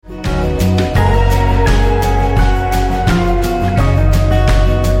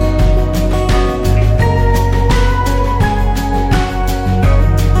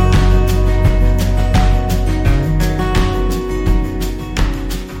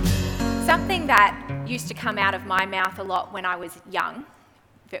Something that used to come out of my mouth a lot when I was young,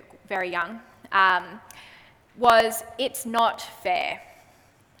 very young, was, "It's not fair."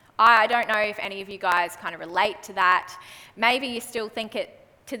 I don't know if any of you guys kind of relate to that. Maybe you still think it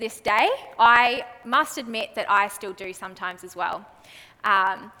to this day. I must admit that I still do sometimes as well.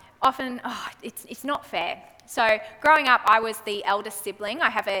 Often, it's not fair. So growing up, I was the eldest sibling. I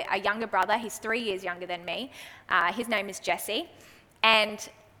have a younger brother. He's 3 years younger than me. His name is Jesse. And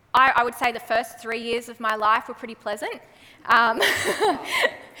I would say the first 3 years of my life were pretty pleasant. I'm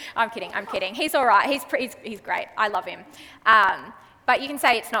kidding. He's all right. He's great. I love him. But you can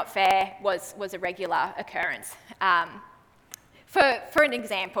say "it's not fair" was a regular occurrence. For an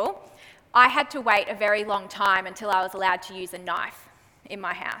example, I had to wait a very long time until I was allowed to use a knife in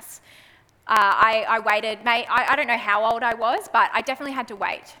my house. I waited, I don't know how old I was, but I definitely had to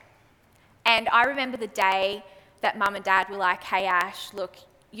wait. And I remember the day that Mum and Dad were like, "Hey Ash, look,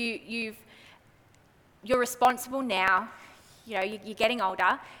 you're responsible now. You know, you're getting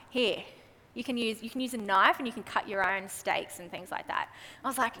older. Here, you can use a knife and you can cut your own steaks and things like that." I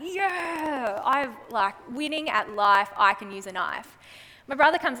was like, yeah, I'm like winning at life. I can use a knife. My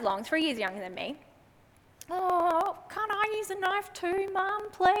brother comes along, 3 years younger than me. "Oh, can't I use a knife too,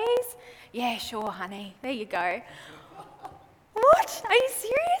 Mum, please?" "Yeah, sure, honey. There you go." What? Are you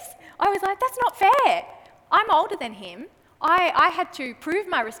serious? I was like, that's not fair. I'm older than him. I had to prove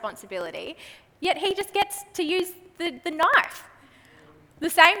my responsibility, yet he just gets to use the knife. The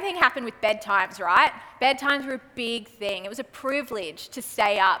same thing happened with bedtimes, right? Bedtimes were a big thing. It was a privilege to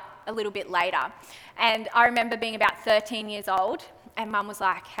stay up a little bit later. And I remember being about 13 years old, and Mum was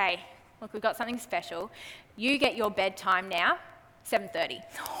like, "Hey, look, we've got something special. You get your bedtime now, 7:30.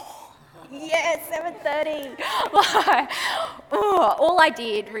 Yes, 7:30. All I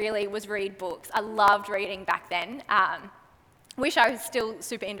did really was read books. I loved reading back then. Wish I was still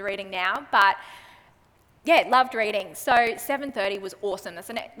super into reading now, but yeah, loved reading. So 7:30 was awesome.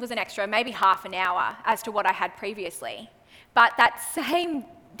 It was an extra, maybe half an hour as to what I had previously. But that same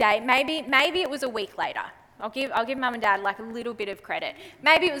day, maybe it was a week later. I'll give Mum and Dad like a little bit of credit.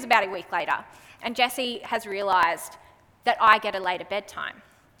 Maybe it was about a week later, and Jesse has realised that I get a later bedtime.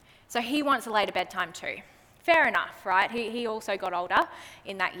 So he wants a later bedtime too. Fair enough, right? He also got older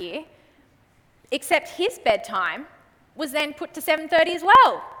in that year. Except his bedtime was then put to 7:30 as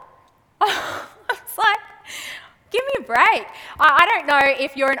well. It's like, give me a break. I don't know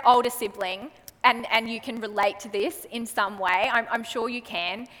if you're an older sibling and you can relate to this in some way. I'm sure you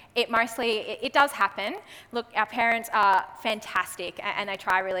can. It does happen. Look, our parents are fantastic and they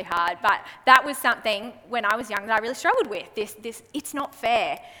try really hard, but that was something when I was young that I really struggled with, this "it's not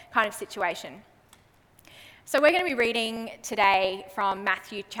fair" kind of situation. So we're going to be reading today from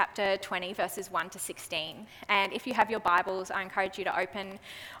Matthew chapter 20, verses 1 to 16. And if you have your Bibles, I encourage you to open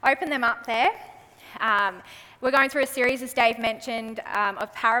them up there. We're going through a series, as Dave mentioned,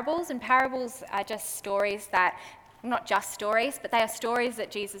 of parables, and parables are just stories that, not just stories, but they are stories that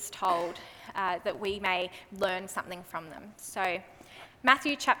Jesus told that we may learn something from them. So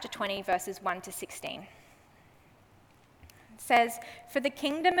Matthew chapter 20, verses 1 to 16. It says, "For the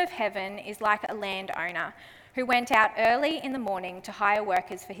kingdom of heaven is like a landowner who went out early in the morning to hire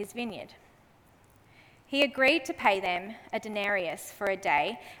workers for his vineyard. He agreed to pay them a denarius for a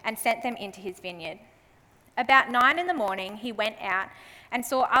day and sent them into his vineyard. About 9 in the morning, he went out and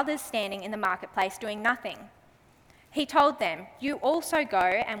saw others standing in the marketplace doing nothing. He told them, 'You also go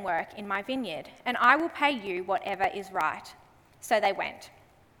and work in my vineyard, and I will pay you whatever is right.' So they went.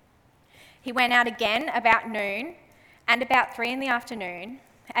 He went out again about noon and about 3 in the afternoon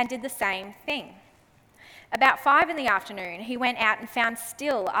and did the same thing. About 5 in the afternoon, he went out and found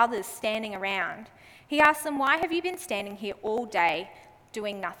still others standing around. He asked them, 'Why have you been standing here all day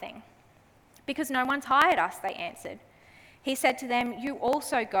doing nothing?' 'Because no one's hired us,' they answered. He said to them, 'You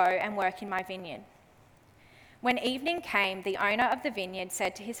also go and work in my vineyard.' When evening came, the owner of the vineyard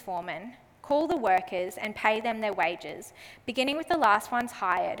said to his foreman, 'Call the workers and pay them their wages, beginning with the last ones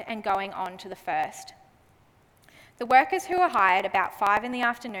hired and going on to the first.' The workers who were hired about 5 in the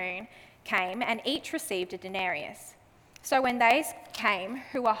afternoon came and each received a denarius. So when they came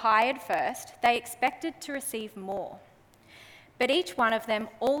who were hired first, they expected to receive more. But each one of them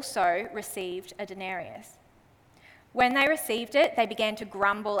also received a denarius. When they received it, they began to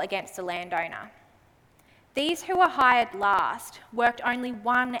grumble against the landowner. 'These who were hired last worked only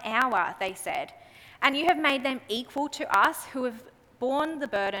 1 hour,' they said, 'and you have made them equal to us who have borne the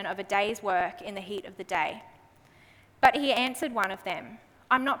burden of a day's work in the heat of the day.' But he answered one of them,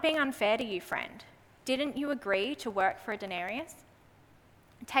 'I'm not being unfair to you, friend. Didn't you agree to work for a denarius?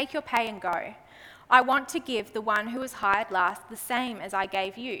 Take your pay and go. I want to give the one who was hired last the same as I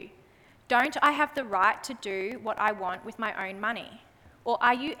gave you. Don't I have the right to do what I want with my own money? Or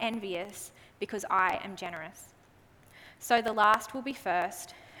are you envious because I am generous? So the last will be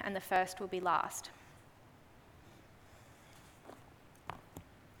first, and the first will be last."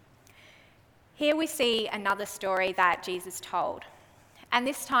 Here we see another story that Jesus told. And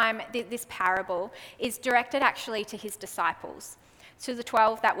this time, this parable is directed actually to his disciples, to the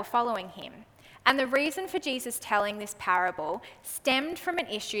 12 that were following him. And the reason for Jesus telling this parable stemmed from an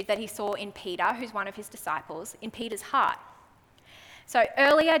issue that he saw in Peter, who's one of his disciples, in Peter's heart. So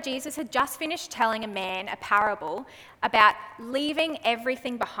earlier, Jesus had just finished telling a man a parable about leaving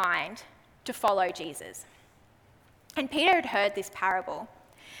everything behind to follow Jesus. And Peter had heard this parable.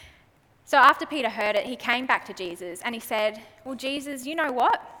 So after Peter heard it, he came back to Jesus and he said, "Well, Jesus, you know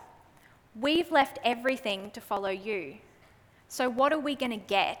what? We've left everything to follow you. So what are we going to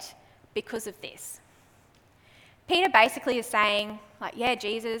get because of this?" Peter basically is saying, "Yeah,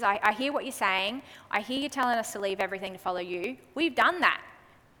 Jesus, I hear what you're saying. I hear you telling us to leave everything to follow you. We've done that.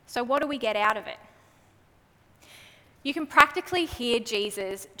 So what do we get out of it?" You can practically hear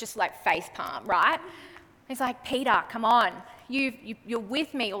Jesus just facepalm, right? He's like, "Peter, come on. You're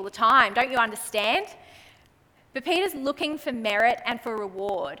with me all the time. Don't you understand?" But Peter's looking for merit and for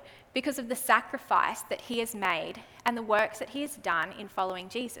reward because of the sacrifice that he has made and the works that he has done in following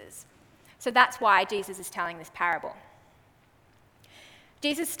Jesus. So that's why Jesus is telling this parable.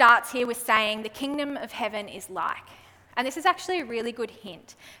 Jesus starts here with saying the kingdom of heaven is like. And this is actually a really good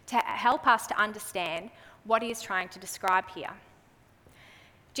hint to help us to understand what he is trying to describe here.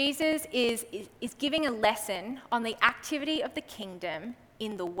 Jesus is giving a lesson on the activity of the kingdom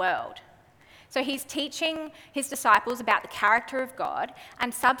in the world. So he's teaching his disciples about the character of God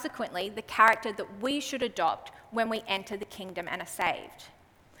and subsequently the character that we should adopt when we enter the kingdom and are saved.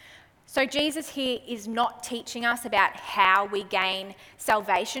 So Jesus here is not teaching us about how we gain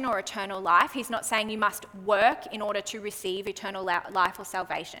salvation or eternal life. He's not saying you must work in order to receive eternal life or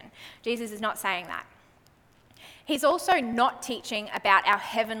salvation. Jesus is not saying that. He's also not teaching about our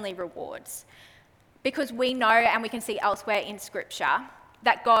heavenly rewards, because we know and we can see elsewhere in Scripture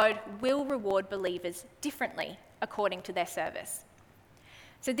that God will reward believers differently according to their service.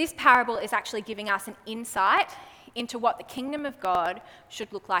 So this parable is actually giving us an insight into what the kingdom of God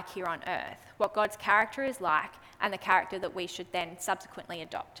should look like here on earth, what God's character is like, and the character that we should then subsequently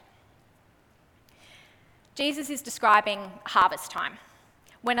adopt. Jesus is describing harvest time,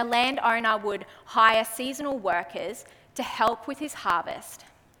 when a landowner would hire seasonal workers to help with his harvest.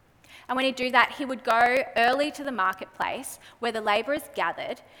 And when he'd do that, he would go early to the marketplace where the labourers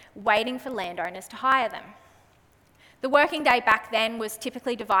gathered, waiting for landowners to hire them. The working day back then was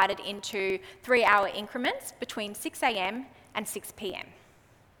typically divided into 3-hour increments between 6 a.m. and 6 p.m.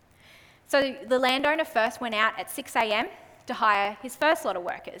 So the landowner first went out at 6 a.m. to hire his first lot of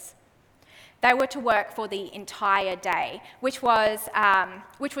workers. They were to work for the entire day, which was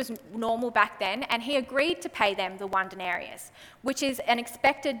normal back then, and he agreed to pay them the 1 denarius, which is an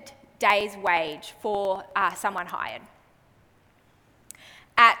expected day's wage for someone hired.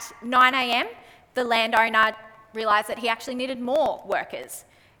 At 9 a.m, the landowner realised that he actually needed more workers.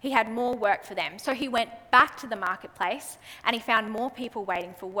 He had more work for them. So he went back to the marketplace and he found more people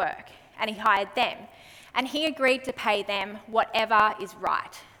waiting for work, and he hired them. And he agreed to pay them whatever is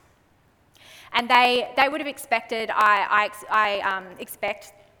right. And they would have expected, I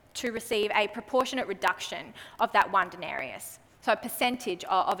expect, to receive a proportionate reduction of that 1 denarius, so a percentage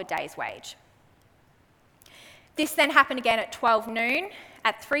of a day's wage. This then happened again at 12 noon,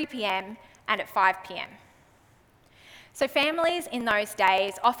 at 3 p.m, and at 5 p.m. So families in those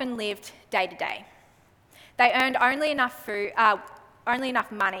days often lived day to day. They earned only enough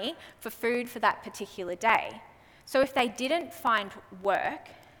money for food for that particular day. So if they didn't find work,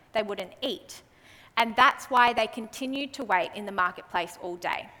 they wouldn't eat. And that's why they continued to wait in the marketplace all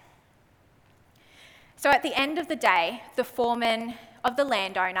day. So at the end of the day, the foreman of the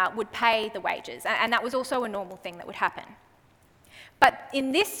landowner would pay the wages, and that was also a normal thing that would happen. But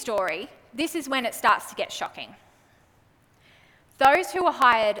in this story, this is when it starts to get shocking. Those who were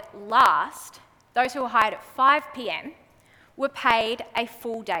hired last, those who were hired at 5 p.m, were paid a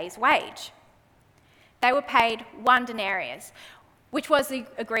full day's wage. They were paid 1 denarius, which was the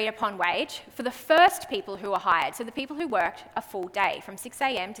agreed upon wage for the first people who were hired, so the people who worked a full day from 6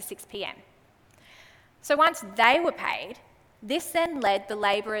 a.m. to 6 p.m. So once they were paid, this then led the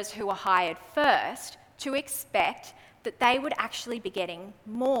labourers who were hired first to expect that they would actually be getting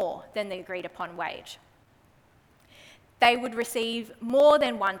more than the agreed upon wage. They would receive more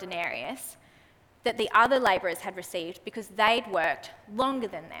than 1 denarius that the other labourers had received because they'd worked longer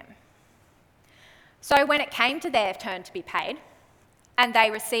than them. So when it came to their turn to be paid, and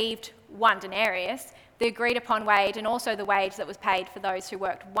they received 1 denarius, the agreed upon wage, and also the wage that was paid for those who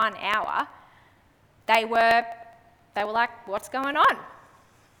worked 1 hour, they were like, what's going on?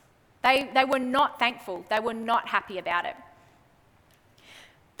 They were not thankful. They were not happy about it.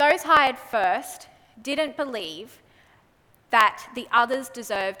 Those hired first didn't believe that the others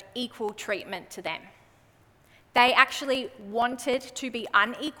deserved equal treatment to them. They actually wanted to be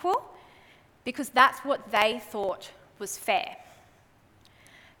unequal because that's what they thought was fair.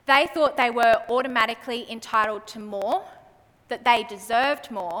 They thought they were automatically entitled to more, that they deserved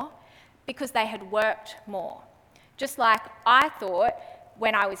more because they had worked more. Just like I thought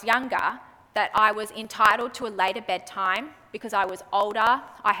when I was younger that I was entitled to a later bedtime because I was older,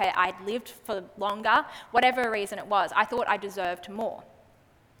 I'd lived for longer, whatever reason it was, I thought I deserved more.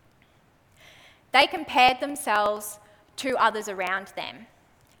 They compared themselves to others around them,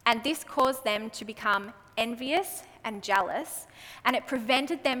 and this caused them to become envious and jealous, and it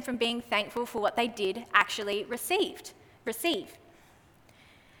prevented them from being thankful for what they did actually receive.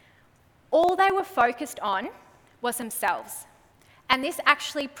 All they were focused on was themselves, and this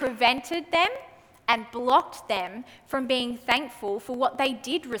actually prevented them and blocked them from being thankful for what they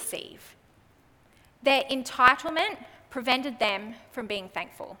did receive. Their entitlement prevented them from being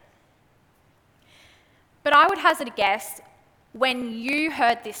thankful. But I would hazard a guess, when you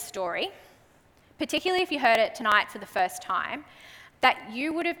heard this story, particularly if you heard it tonight for the first time, that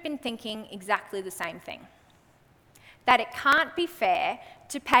you would have been thinking exactly the same thing. That it can't be fair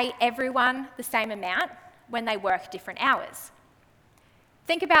to pay everyone the same amount when they work different hours.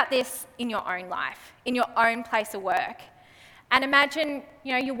 Think about this in your own life, in your own place of work. And imagine,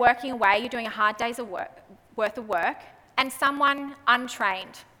 you're working away, you're doing a hard day's worth of work, and someone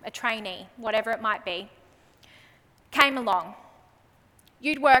untrained, a trainee, whatever it might be, came along.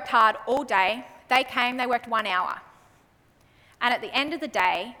 You'd worked hard all day, they came, they worked 1 hour. And at the end of the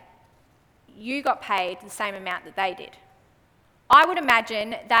day, you got paid the same amount that they did. I would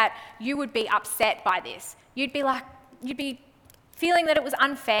imagine that you would be upset by this. You'd be feeling that it was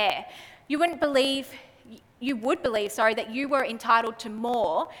unfair. You would believe that you were entitled to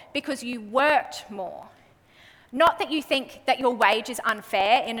more because you worked more. Not that you think that your wage is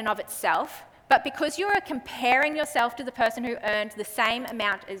unfair in and of itself, but because you are comparing yourself to the person who earned the same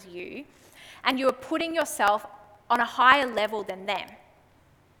amount as you, and you are putting yourself on a higher level than them,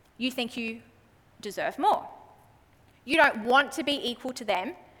 you think you deserve more. You don't want to be equal to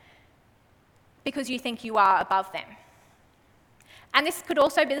them because you think you are above them. And this could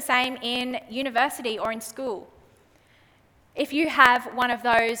also be the same in university or in school. If you have one of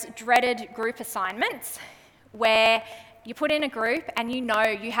those dreaded group assignments where you put in a group and you know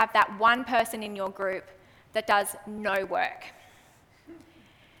you have that one person in your group that does no work.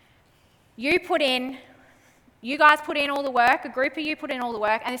 You guys put in all the work, a group of you put in all the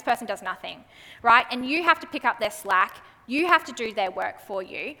work, and this person does nothing, right? And you have to pick up their slack, you have to do their work for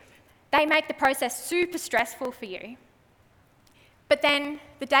you. They make the process super stressful for you. But then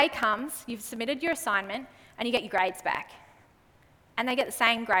the day comes, you've submitted your assignment, and you get your grades back. And they get the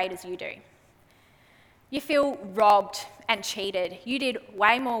same grade as you do. You feel robbed and cheated. You did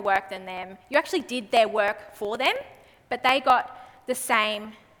way more work than them. You actually did their work for them, but they got the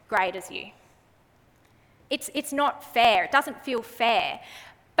same grade as you. It's not fair. It doesn't feel fair.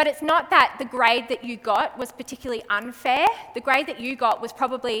 But it's not that the grade that you got was particularly unfair. The grade that you got was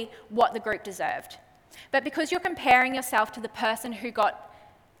probably what the group deserved. But because you're comparing yourself to the person who got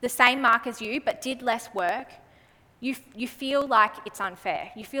the same mark as you but did less work, you feel like it's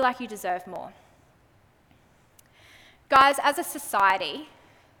unfair. You feel like you deserve more. Guys, as a society,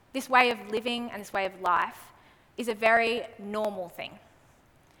 this way of living and this way of life is a very normal thing.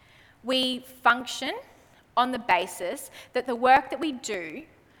 We function on the basis that the work that we do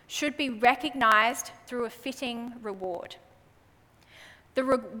should be recognised through a fitting reward. The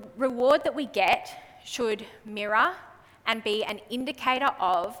reward that we get should mirror and be an indicator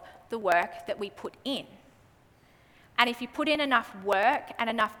of the work that we put in. And if you put in enough work and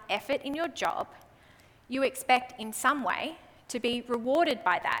enough effort in your job, you expect in some way to be rewarded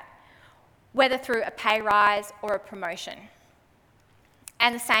by that, whether through a pay rise or a promotion.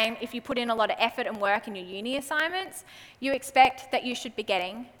 And the same, if you put in a lot of effort and work in your uni assignments, you expect that you should be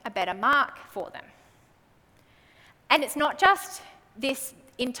getting a better mark for them. And it's not just this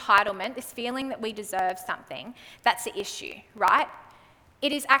entitlement, this feeling that we deserve something, that's the issue, right?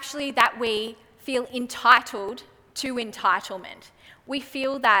 It is actually that we feel entitled to entitlement. We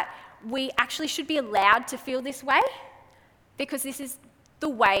feel that we actually should be allowed to feel this way because this is the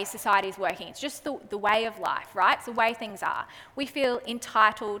way society is working. It's just the way of life, right? It's the way things are. We feel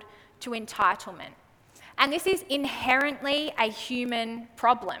entitled to entitlement. And this is inherently a human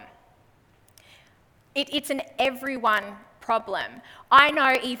problem. It's an everyone problem. I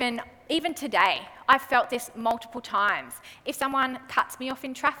know even today, I've felt this multiple times. If someone cuts me off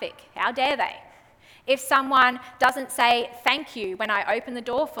in traffic, how dare they? If someone doesn't say thank you when I open the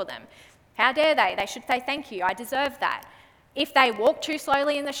door for them, how dare they? They should say thank you, I deserve that. If they walk too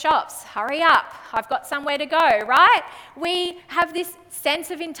slowly in the shops, hurry up, I've got somewhere to go, right? We have this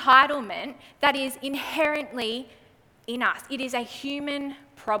sense of entitlement that is inherently in us. It is a human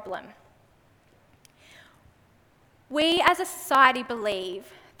problem. We as a society believe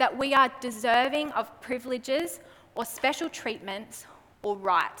that we are deserving of privileges or special treatments or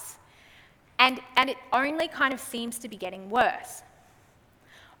rights. And it only kind of seems to be getting worse.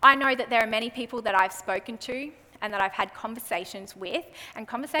 I know that there are many people that I've spoken to and that I've had conversations with, and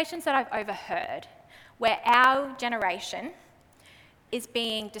conversations that I've overheard, where our generation is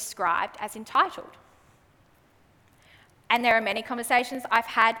being described as entitled. And there are many conversations I've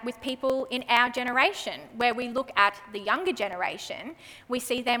had with people in our generation where we look at the younger generation, we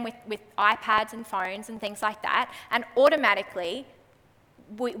see them with iPads and phones and things like that, and automatically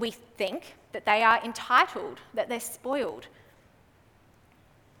we think that they are entitled, that they're spoiled.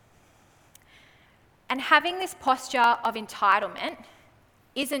 And having this posture of entitlement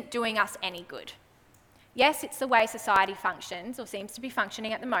isn't doing us any good. Yes, it's the way society functions, or seems to be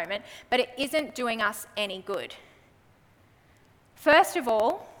functioning at the moment, but it isn't doing us any good. First of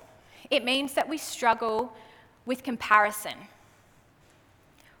all, it means that we struggle with comparison.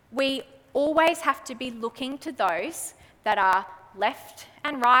 We always have to be looking to those that are left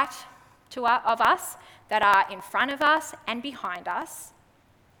and right of us, that are in front of us and behind us.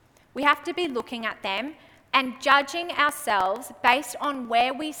 We have to be looking at them and judging ourselves based on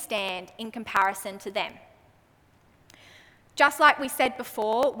where we stand in comparison to them. Just like we said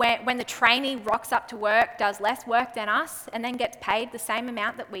before, when the trainee rocks up to work, does less work than us, and then gets paid the same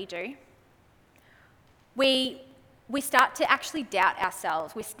amount that we do, we start to actually doubt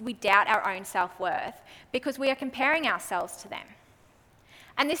ourselves. We doubt our own self-worth because we are comparing ourselves to them.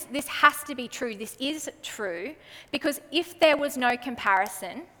 And this has to be true. This is true because if there was no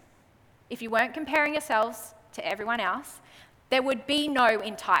comparison, if you weren't comparing yourselves to everyone else, there would be no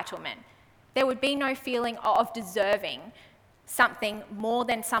entitlement. There would be no feeling of deserving something more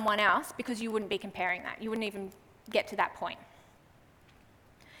than someone else because you wouldn't be comparing that. You wouldn't even get to that point.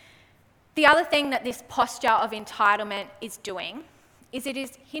 The other thing that this posture of entitlement is doing is it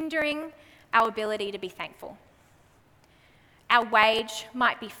is hindering our ability to be thankful. Our wage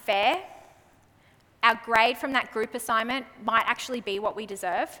might be fair. Our grade from that group assignment might actually be what we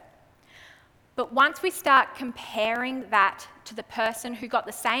deserve. But once we start comparing that to the person who got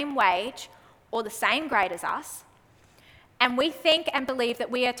the same wage or the same grade as us, and we think and believe that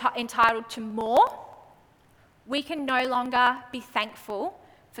we are entitled to more, we can no longer be thankful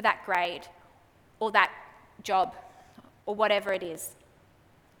for that grade or that job or whatever it is.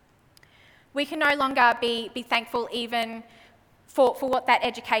 We can no longer be thankful even for what that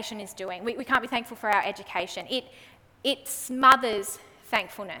education is doing. We can't be thankful for our education. It smothers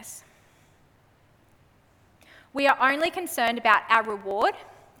thankfulness. We are only concerned about our reward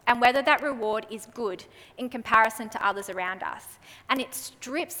and whether that reward is good in comparison to others around us. And it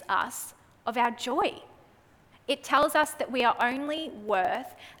strips us of our joy. It tells us that we are only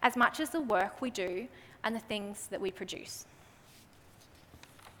worth as much as the work we do and the things that we produce.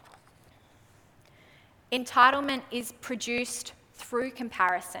 Entitlement is produced through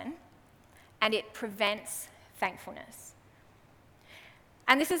comparison, and it prevents thankfulness.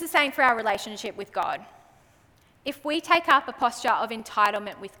 And this is the same for our relationship with God. If we take up a posture of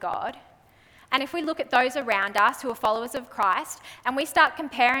entitlement with God, and if we look at those around us who are followers of Christ, and we start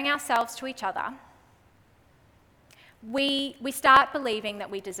comparing ourselves to each other, we start believing that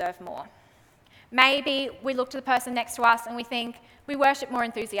we deserve more. Maybe we look to the person next to us and we think we worship more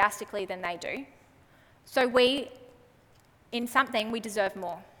enthusiastically than they do. So in something, we deserve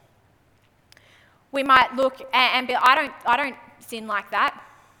more. We might look and be, I don't sin like that.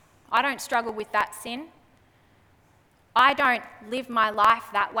 I don't struggle with that sin. I don't live my life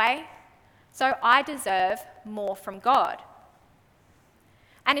that way, so I deserve more from God.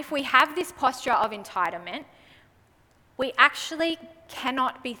 And if we have this posture of entitlement, we actually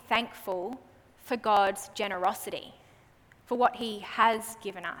cannot be thankful for God's generosity, for what he has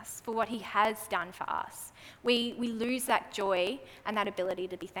given us, for what he has done for us. We lose that joy and that ability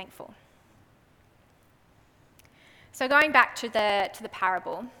to be thankful. So going back to the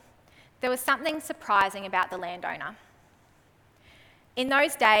parable, there was something surprising about the landowner. In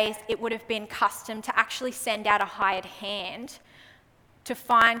those days, it would have been custom to actually send out a hired hand to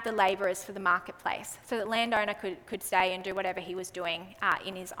find the labourers for the marketplace, so that landowner could stay and do whatever he was doing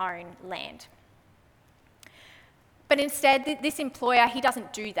in his own land. But instead, this employer, he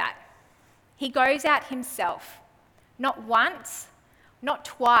doesn't do that. He goes out himself, not once, not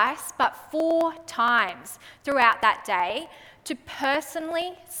twice, but 4 times throughout that day to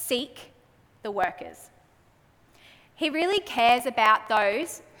personally seek the workers. He really cares about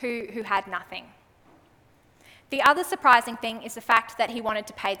those who had nothing. The other surprising thing is the fact that he wanted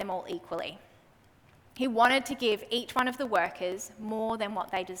to pay them all equally. He wanted to give each one of the workers more than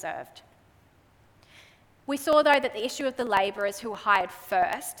what they deserved. We saw, though, that the issue of the labourers who were hired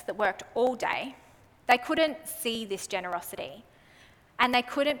first, that worked all day, they couldn't see this generosity, and they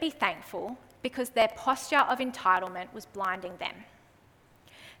couldn't be thankful because their posture of entitlement was blinding them.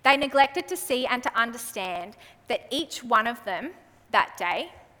 They neglected to see and to understand that each one of them that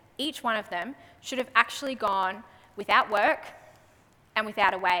day, each one of them should have actually gone without work and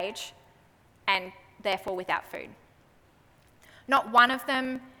without a wage and therefore without food. Not one of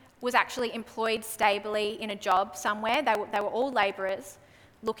them was actually employed stably in a job somewhere. They were all labourers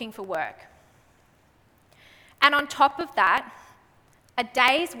looking for work. And on top of that, a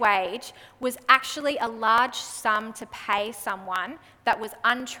day's wage was actually a large sum to pay someone that was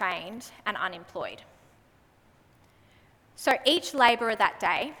untrained and unemployed. So each labourer that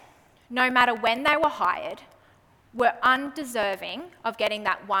day, no matter when they were hired, were undeserving of getting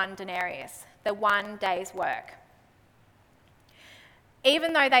that 1 denarius, the 1 day's work.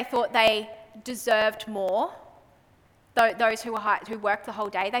 Even though they thought they deserved more, those who worked the whole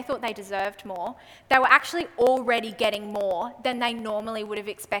day, they thought they deserved more, they were actually already getting more than they normally would have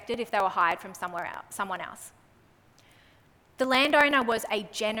expected if they were hired from someone else. The landowner was a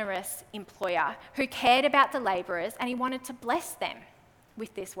generous employer who cared about the labourers, and he wanted to bless them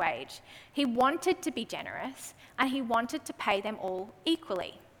with this wage. He wanted to be generous, and he wanted to pay them all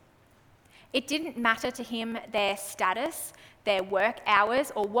equally. It didn't matter to him their status, their work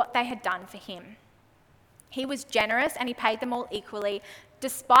hours, or what they had done for him. He was generous and he paid them all equally,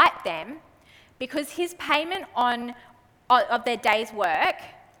 despite them, because his payment of their day's work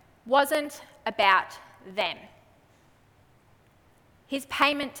wasn't about them. His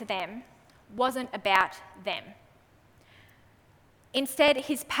payment to them wasn't about them. Instead,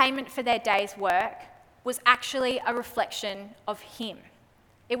 his payment for their day's work was actually a reflection of him.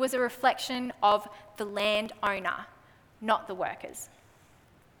 It was a reflection of the landowner, not the workers.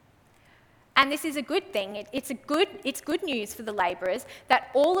 And this is a good thing. It's good news for the labourers that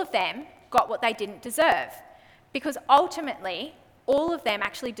all of them got what they didn't deserve, because ultimately all of them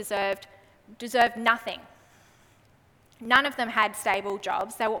actually deserved nothing. None of them had stable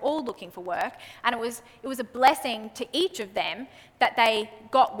jobs. They were all looking for work, and it was a blessing to each of them that they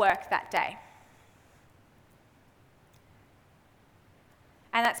got work that day.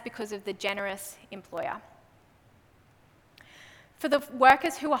 And that's because of the generous employer. For the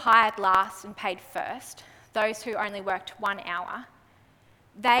workers who were hired last and paid first, those who only worked 1 hour,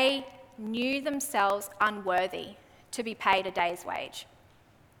 they knew themselves unworthy to be paid a day's wage.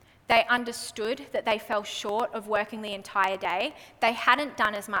 They understood that they fell short of working the entire day. They hadn't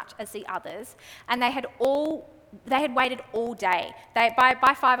done as much as the others, and they had waited all day.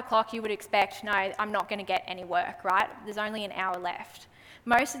 By 5 o'clock, you would expect, no, I'm not going to get any work, right? There's only an hour left.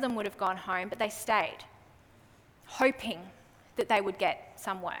 Most of them would have gone home, but they stayed, hoping that they would get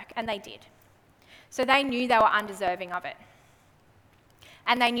some work, and they did. So they knew they were undeserving of it.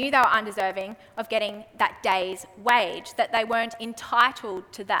 And they knew they were undeserving of getting that day's wage, that they weren't entitled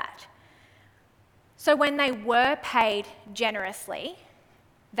to that. So when they were paid generously,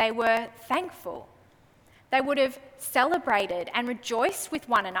 they were thankful. They would have celebrated and rejoiced with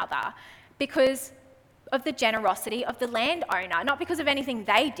one another because of the generosity of the landowner, not because of anything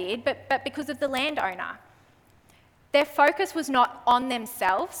they did, but because of the landowner. Their focus was not on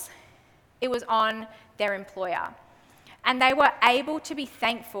themselves, it was on their employer. And they were able to be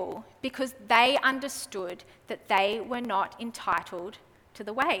thankful because they understood that they were not entitled to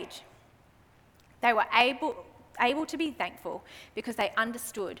the wage. They were able to be thankful because they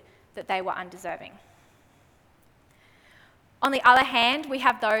understood that they were undeserving. On the other hand, we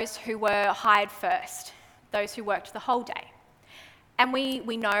have those who were hired first, those who worked the whole day. And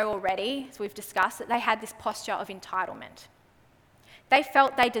we know already, as we've discussed, that they had this posture of entitlement. They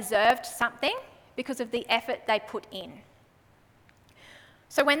felt they deserved something because of the effort they put in.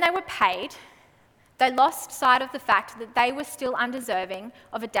 So when they were paid, they lost sight of the fact that they were still undeserving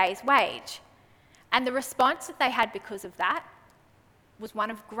of a day's wage. And the response that they had because of that was one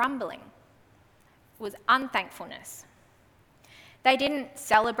of grumbling, was unthankfulness. They didn't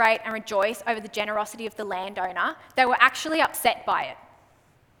celebrate and rejoice over the generosity of the landowner. They were actually upset by it.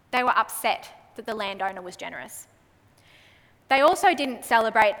 They were upset that the landowner was generous. They also didn't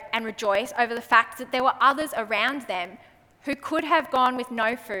celebrate and rejoice over the fact that there were others around them who could have gone with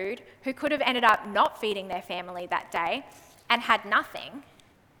no food, who could have ended up not feeding their family that day and had nothing,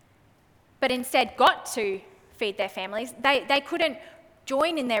 but instead got to feed their families. They couldn't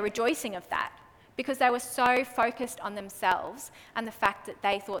join in their rejoicing of that because they were so focused on themselves and the fact that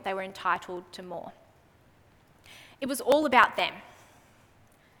they thought they were entitled to more. It was all about them.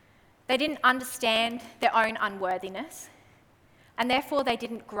 They didn't understand their own unworthiness, and therefore they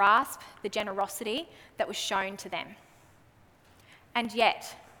didn't grasp the generosity that was shown to them. And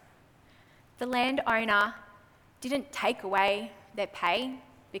yet, the landowner didn't take away their pay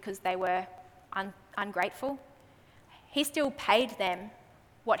because they were ungrateful. He still paid them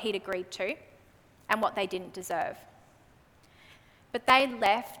what he'd agreed to and what they didn't deserve. But they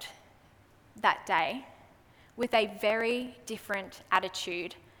left that day with a very different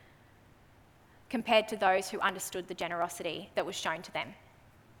attitude compared to those who understood the generosity that was shown to them.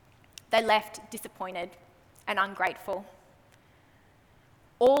 They left disappointed and ungrateful.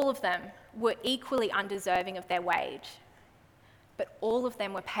 All of them were equally undeserving of their wage, but all of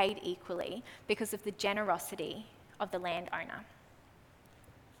them were paid equally because of the generosity of the landowner.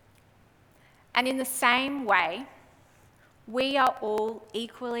 And in the same way, we are all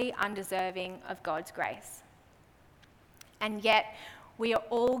equally undeserving of God's grace. And yet, we are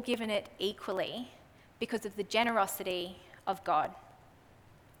all given it equally because of the generosity of God.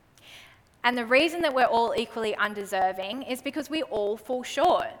 And the reason that we're all equally undeserving is because we all fall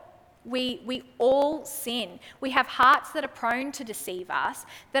short. We all sin. We have hearts that are prone to deceive us,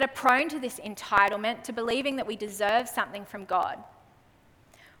 that are prone to this entitlement, to believing that we deserve something from God.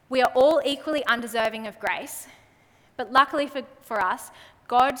 We are all equally undeserving of grace, but luckily for us,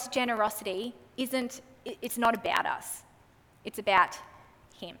 God's generosity it's not about us. It's about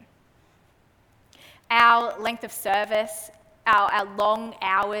Him. Our length of service, our long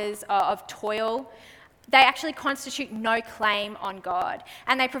hours of toil, they actually constitute no claim on God,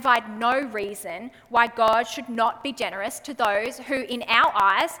 and they provide no reason why God should not be generous to those who, in our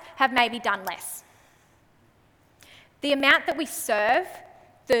eyes, have maybe done less. The amount that we serve,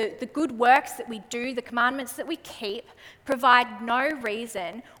 the good works that we do, the commandments that we keep, provide no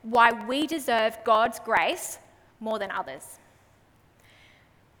reason why we deserve God's grace more than others.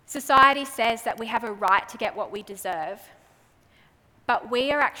 Society says that we have a right to get what we deserve, but we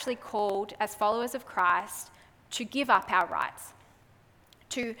are actually called, as followers of Christ, to give up our rights,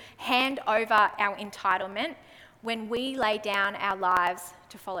 to hand over our entitlement when we lay down our lives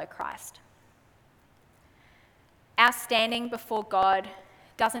to follow Christ. Our standing before God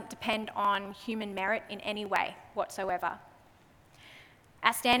doesn't depend on human merit in any way whatsoever.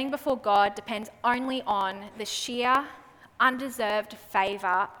 Our standing before God depends only on the sheer, undeserved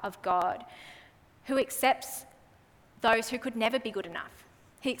favour of God, who accepts those who could never be good enough.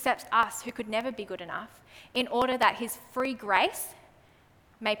 He accepts us who could never be good enough in order that His free grace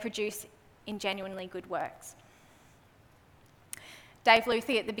may produce in genuinely good works. Dave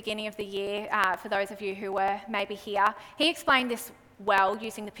Luthi, at the beginning of the year, for those of you who were maybe here, he explained this well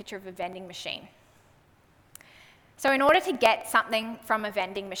using the picture of a vending machine. So in order to get something from a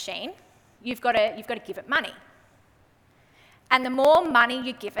vending machine, you've got to give it money. And the more money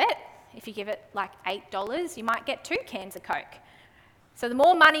you give it, if you give it like $8, you might get 2 cans of Coke. So the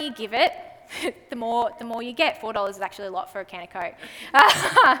more money you give it, the more you get. $4 is actually a lot for a can of Coke.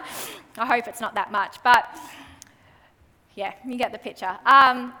 I hope it's not that much, but yeah, you get the picture.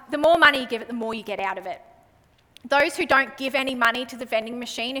 The more money you give it, the more you get out of it. Those who don't give any money to the vending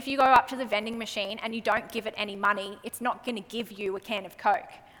machine, if you go up to the vending machine and you don't give it any money, it's not going to give you a can of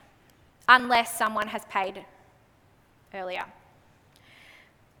Coke unless someone has paid earlier.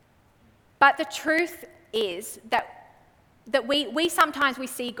 But the truth is that we sometimes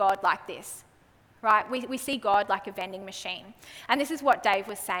see God like this, right? We see God like a vending machine. And this is what Dave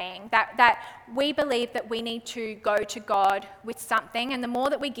was saying, that we believe that we need to go to God with something, and the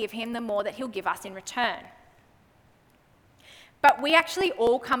more that we give Him, the more that He'll give us in return. But we actually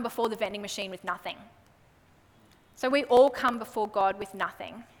all come before the vending machine with nothing. So we all come before God with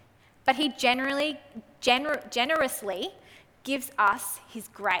nothing. But He generously gives us His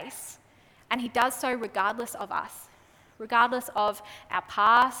grace, and He does so regardless of us, regardless of our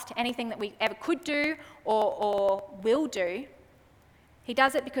past, anything that we ever could do or will do. He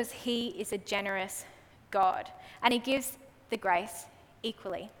does it because He is a generous God, and He gives the grace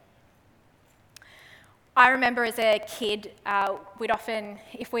equally. I remember as a kid, we'd often,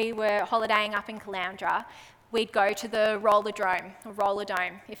 if we were holidaying up in Caloundra, we'd go to the roller dome.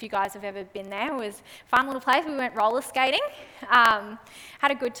 If you guys have ever been there, it was a fun little place. We went roller skating, had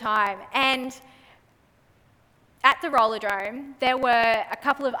a good time. And at the Rollerdrome, there were a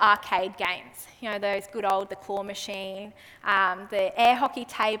couple of arcade games. Those good old, the claw machine, the air hockey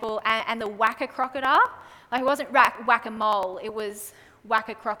table, and the whack-a-crocodile. Like, it wasn't whack-a-mole, it was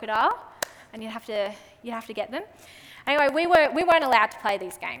whack-a-crocodile, and you'd have to get them. Anyway, we weren't allowed to play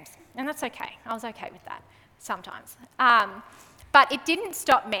these games, and that's okay. I was okay with that sometimes. But it didn't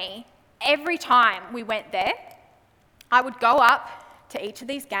stop me. Every time we went there, I would go up to each of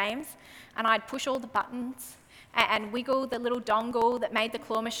these games, and I'd push all the buttons and wiggle the little dongle that made the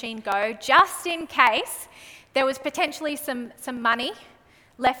claw machine go, just in case there was potentially some money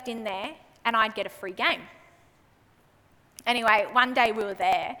left in there and I'd get a free game. Anyway, one day we were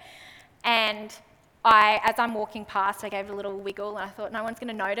there, and as I'm walking past, I gave it a little wiggle, and I thought, no one's going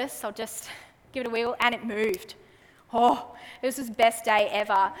to notice, I'll just give it a wiggle, and it moved. Oh, it was the best day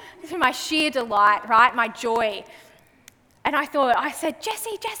ever. This was my sheer delight, right? My joy. And I said,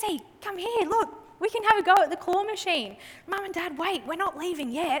 Jesse, come here, look. We can have a go at the claw machine. Mum and Dad, wait, we're not leaving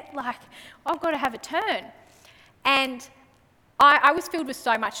yet. I've got to have a turn. And I was filled with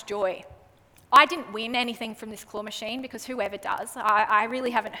so much joy. I didn't win anything from this claw machine, because whoever does, I really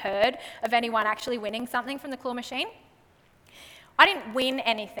haven't heard of anyone actually winning something from the claw machine. I didn't win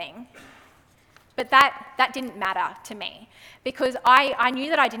anything, but that didn't matter to me, because I knew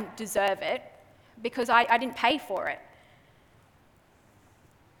that I didn't deserve it, because I didn't pay for it.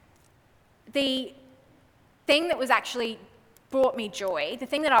 The thing that was actually brought me joy, the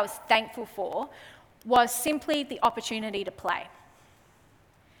thing that I was thankful for, was simply the opportunity to play.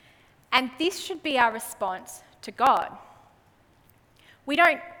 And this should be our response to God. We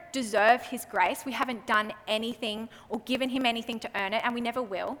don't deserve his grace. We haven't done anything or given him anything to earn it, and we never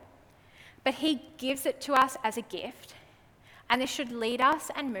will. But he gives it to us as a gift, and this should lead us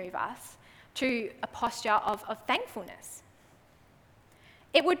and move us to a posture of thankfulness.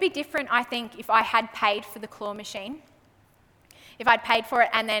 It would be different, I think, if I had paid for the claw machine, if I'd paid for it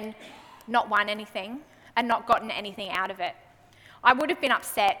and then not won anything and not gotten anything out of it. I would have been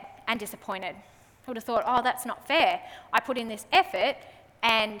upset and disappointed. I would have thought, oh, that's not fair. I put in this effort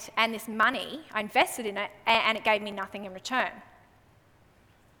and this money, I invested in it, and it gave me nothing in return.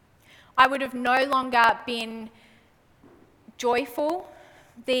 I would have no longer been joyful.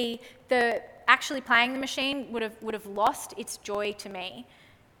 The actually playing the machine would have lost its joy to me,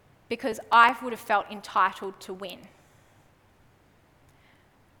 because I would have felt entitled to win.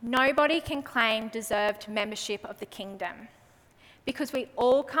 Nobody can claim deserved membership of the kingdom, because we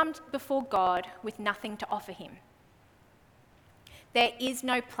all come before God with nothing to offer him. There is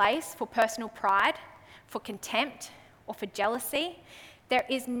no place for personal pride, for contempt, or for jealousy. There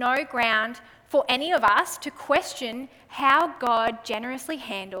is no ground for any of us to question how God generously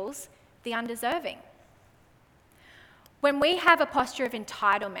handles the undeserving. When we have a posture of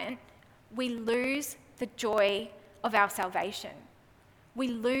entitlement, we lose the joy of our salvation. We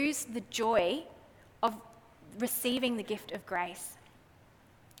lose the joy of receiving the gift of grace.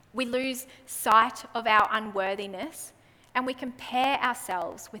 We lose sight of our unworthiness, and we compare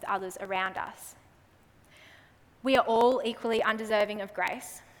ourselves with others around us. We are all equally undeserving of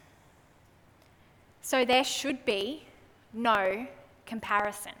grace, so there should be no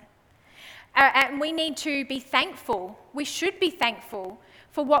comparison. And we need to be thankful. We should be thankful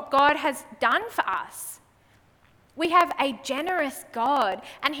for what God has done for us. We have a generous God,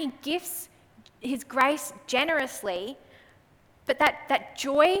 and he gifts his grace generously, but that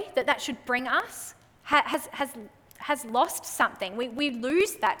joy that should bring us has lost something. We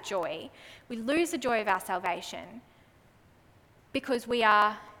lose that joy. We lose the joy of our salvation because we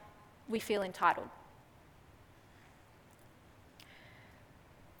feel entitled.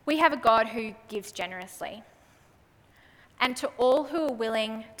 We have a God who gives generously. And to all who are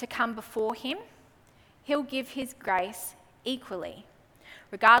willing to come before him, he'll give his grace equally,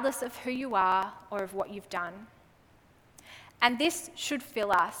 regardless of who you are or of what you've done. And this should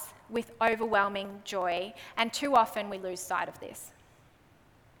fill us with overwhelming joy, and too often we lose sight of this.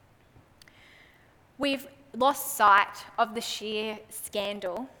 We've lost sight of the sheer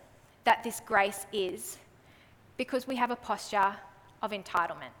scandal that this grace is because we have a posture of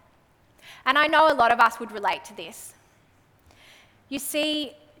entitlement. And I know a lot of us would relate to this. You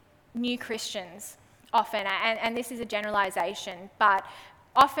see new Christians often, and this is a generalisation, but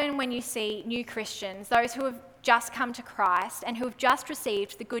often when you see new Christians, those who have just come to Christ and who have just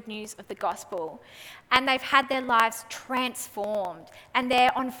received the good news of the gospel, and they've had their lives transformed and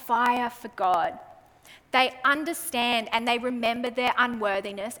they're on fire for God, they understand and they remember their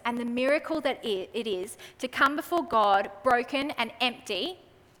unworthiness and the miracle that it is to come before God broken and empty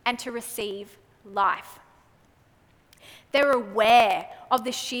and to receive life. They're aware of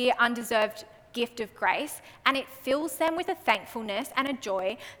the sheer undeserved gift of grace, and it fills them with a thankfulness and a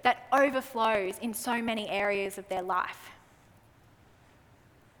joy that overflows in so many areas of their life.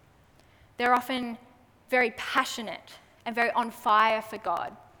 They're often very passionate and very on fire for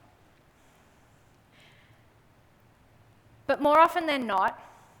God. But more often than not,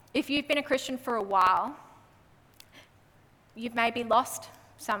 if you've been a Christian for a while, you've maybe lost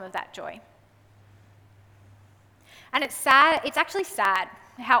some of that joy. And it's sad, it's actually sad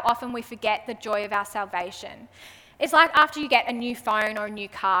how often we forget the joy of our salvation. It's like after you get a new phone or a new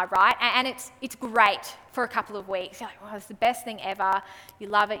car, right? And it's great for a couple of weeks. You're like, well, it's the best thing ever. You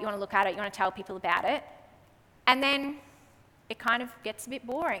love it, you want to look at it, you want to tell people about it. And then it kind of gets a bit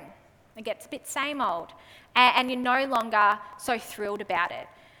boring. It gets a bit same old. And you're no longer so thrilled about it.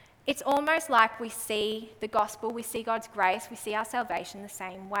 It's almost like we see the gospel, we see God's grace, we see our salvation the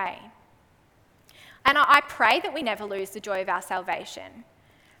same way. And I pray that we never lose the joy of our salvation.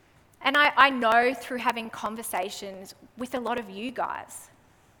 And I know through having conversations with a lot of you guys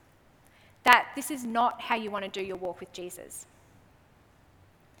that this is not how you want to do your walk with Jesus.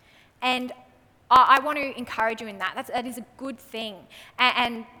 And I want to encourage you in that. That is a good thing.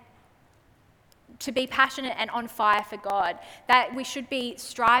 And to be passionate and on fire for God, that we should be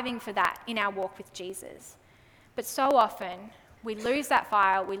striving for that in our walk with Jesus. But so often, we lose that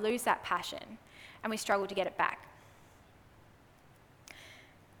fire, we lose that passion, and we struggle to get it back.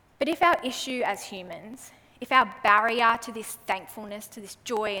 But if our issue as humans, if our barrier to this thankfulness, to this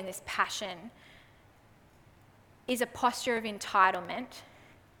joy and this passion is a posture of entitlement,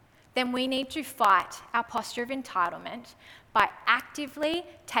 then we need to fight our posture of entitlement by actively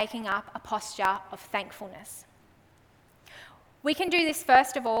taking up a posture of thankfulness. We can do this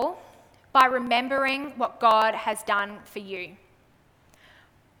first of all by remembering what God has done for you.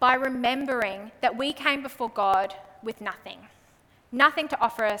 By remembering that we came before God with nothing to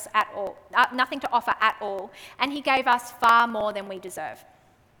offer us at all, nothing to offer at all, and he gave us far more than we deserve.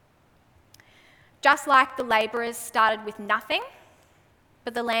 Just like the labourers started with nothing,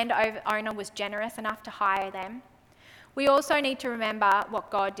 but the landowner was generous enough to hire them, we also need to remember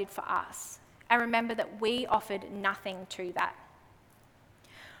what God did for us and remember that we offered nothing to that.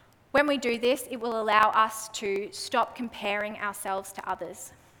 When we do this, it will allow us to stop comparing ourselves to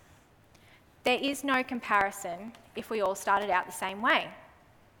others. There is no comparison if we all started out the same way,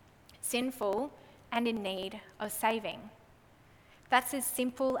 sinful and in need of saving. That's as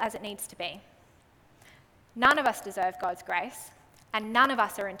simple as it needs to be. None of us deserve God's grace, and none of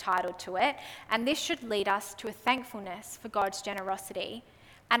us are entitled to it, and this should lead us to a thankfulness for God's generosity.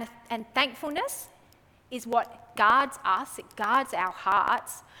 And thankfulness is what guards us, it guards our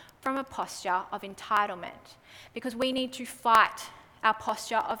hearts from a posture of entitlement, because we need to fight our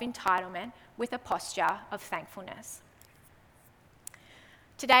posture of entitlement with a posture of thankfulness.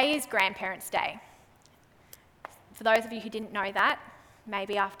 Today is Grandparents' Day. For those of you who didn't know that,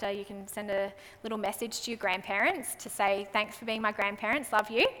 maybe after you can send a little message to your grandparents to say, thanks for being my grandparents, love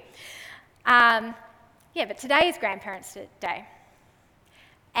you. But today is Grandparents' Day.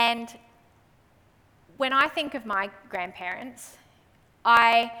 And when I think of my grandparents,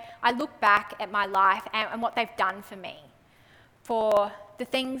 I look back at my life and what they've done for me, for the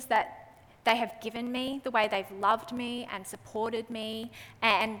things that they have given me, the way they've loved me and supported me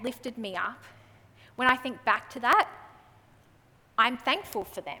and lifted me up. When I think back to that, I'm thankful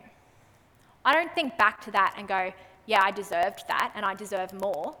for them. I don't think back to that and go, yeah, I deserved that and I deserve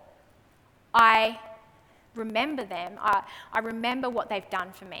more. I remember them. I remember what they've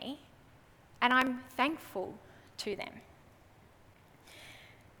done for me, and I'm thankful to them.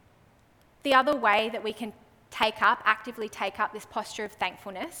 The other way that we can actively take up this posture of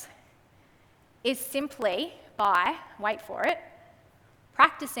thankfulness is simply by, wait for it,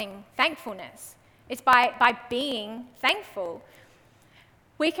 practicing thankfulness. It's by being thankful.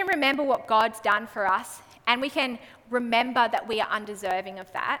 We can remember what God's done for us, and we can remember that we are undeserving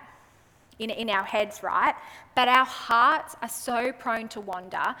of that in our heads, right? But our hearts are so prone to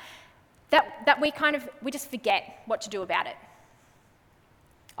wander that we just forget what to do about it.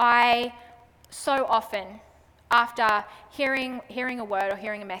 I so often, after hearing a word or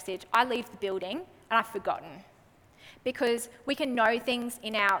hearing a message, I leave the building and I've forgotten. Because we can know things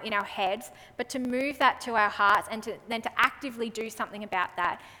in our heads, but to move that to our hearts and then to actively do something about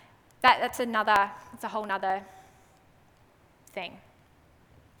that's a whole nother thing.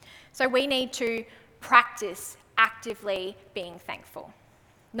 So we need to practice actively being thankful.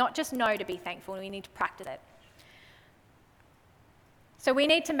 Not just know to be thankful, we need to practice it. So we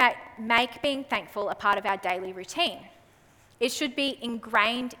need to make being thankful a part of our daily routine. It should be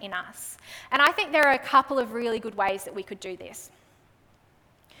ingrained in us. And I think there are a couple of really good ways that we could do this.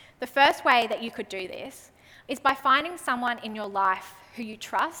 The first way that you could do this is by finding someone in your life who you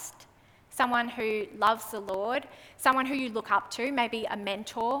trust, someone who loves the Lord, someone who you look up to, maybe a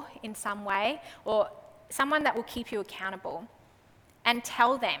mentor in some way, or someone that will keep you accountable, and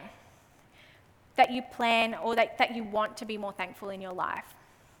tell them that you plan or that you want to be more thankful in your life.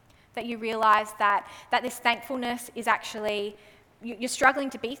 That you realise that this thankfulness is actually, you're struggling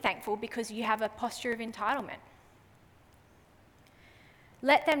to be thankful because you have a posture of entitlement.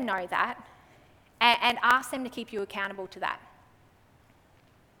 Let them know that and ask them to keep you accountable to that.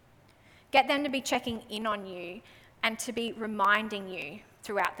 Get them to be checking in on you and to be reminding you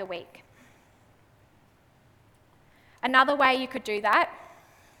throughout the week. Another way you could do that,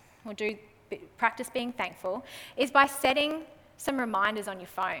 or practice being thankful, is by setting some reminders on your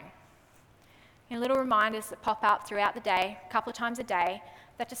phone. Little reminders that pop up throughout the day, a couple of times a day,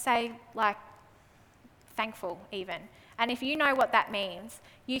 that just say, like, thankful even. And if you know what that means,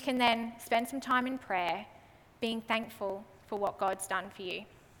 you can then spend some time in prayer being thankful for what God's done for you.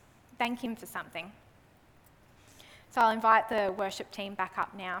 Thank Him for something. So I'll invite the worship team back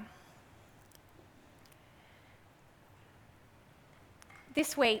up now.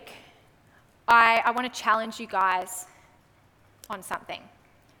 This week, I want to challenge you guys on something.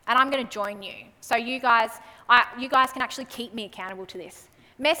 And I'm going to join you. So you guys can actually keep me accountable to this.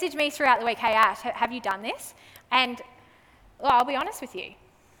 Message me throughout the week, hey Ash, have you done this? And I'll be honest with you.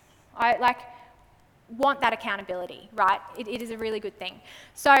 I want that accountability, right? It is a really good thing.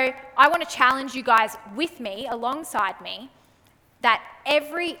 So I want to challenge you guys with me, alongside me, that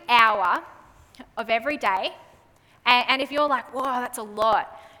every hour of every day, and if you're like, whoa, that's a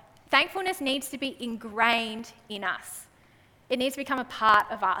lot, thankfulness needs to be ingrained in us. It needs to become a part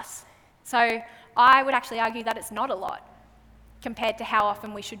of us. So I would actually argue that it's not a lot compared to how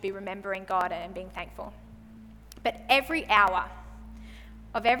often we should be remembering God and being thankful. But every hour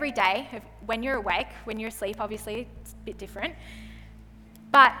of every day, when you're awake, when you're asleep, obviously it's a bit different,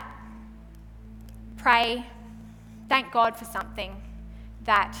 but pray, thank God for something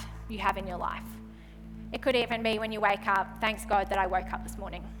that you have in your life. It could even be when you wake up, thanks God that I woke up this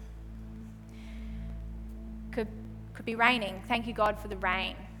morning. Could be raining. Thank you, God, for the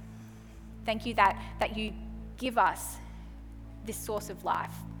rain. Thank you that you give us this source of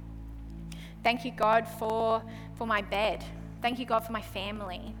life. Thank you, God, for my bed. Thank you, God, for my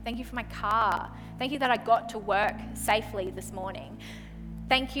family. Thank you for my car. Thank you that I got to work safely this morning.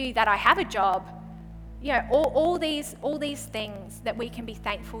 Thank you that I have a job. All these things that we can be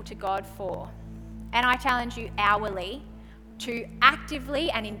thankful to God for. And I challenge you hourly to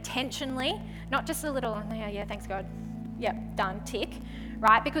actively and intentionally, not just a little, yeah, thanks God, yep, done, tick,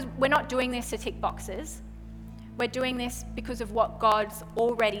 right? Because we're not doing this to tick boxes. We're doing this because of what God's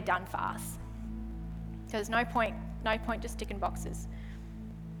already done for us. There's no point just ticking boxes.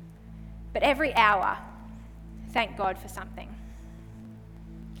 But every hour, thank God for something.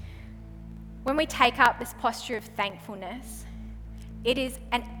 When we take up this posture of thankfulness, it is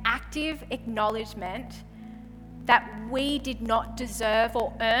an active acknowledgement that we did not deserve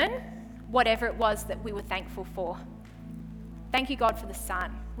or earn whatever it was that we were thankful for. Thank you, God, for the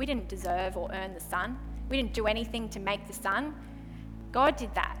sun. We didn't deserve or earn the sun. We didn't do anything to make the sun. God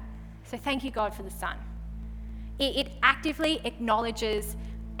did that. So thank you, God, for the sun. It actively acknowledges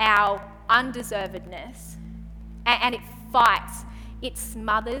our undeservedness and it fights, it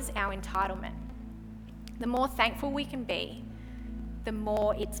smothers our entitlement. The more thankful we can be, the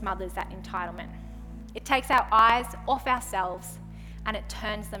more it smothers that entitlement. It takes our eyes off ourselves and it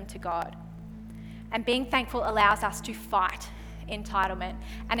turns them to God. And being thankful allows us to fight entitlement,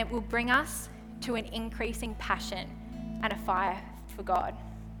 and it will bring us to an increasing passion and a fire for God.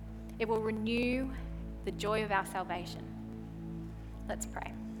 It will renew the joy of our salvation. Let's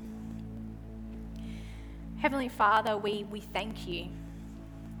pray. Heavenly Father, we thank you.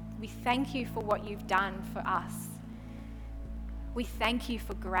 We thank you for what you've done for us. We thank you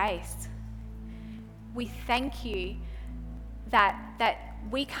for grace. We thank you that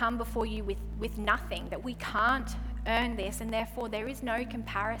we come before you with nothing, that we can't earn this, and therefore there is no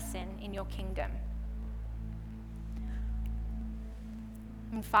comparison in your kingdom.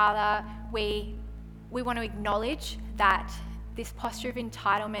 And Father, we want to acknowledge that this posture of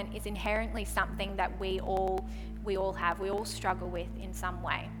entitlement is inherently something that we all have, we all struggle with in some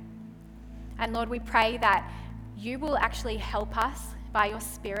way. And Lord, we pray that you will actually help us by your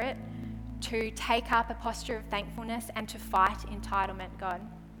Spirit to take up a posture of thankfulness and to fight entitlement, God.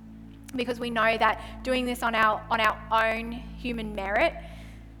 Because we know that doing this on our own human merit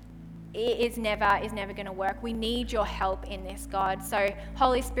is never going to work. We need your help in this, God. So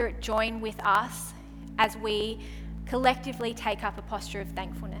Holy Spirit, join with us as we collectively take up a posture of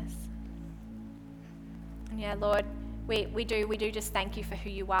thankfulness. And yeah, Lord, we do just thank you for who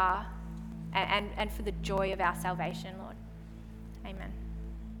you are and for the joy of our salvation, Lord. Amen.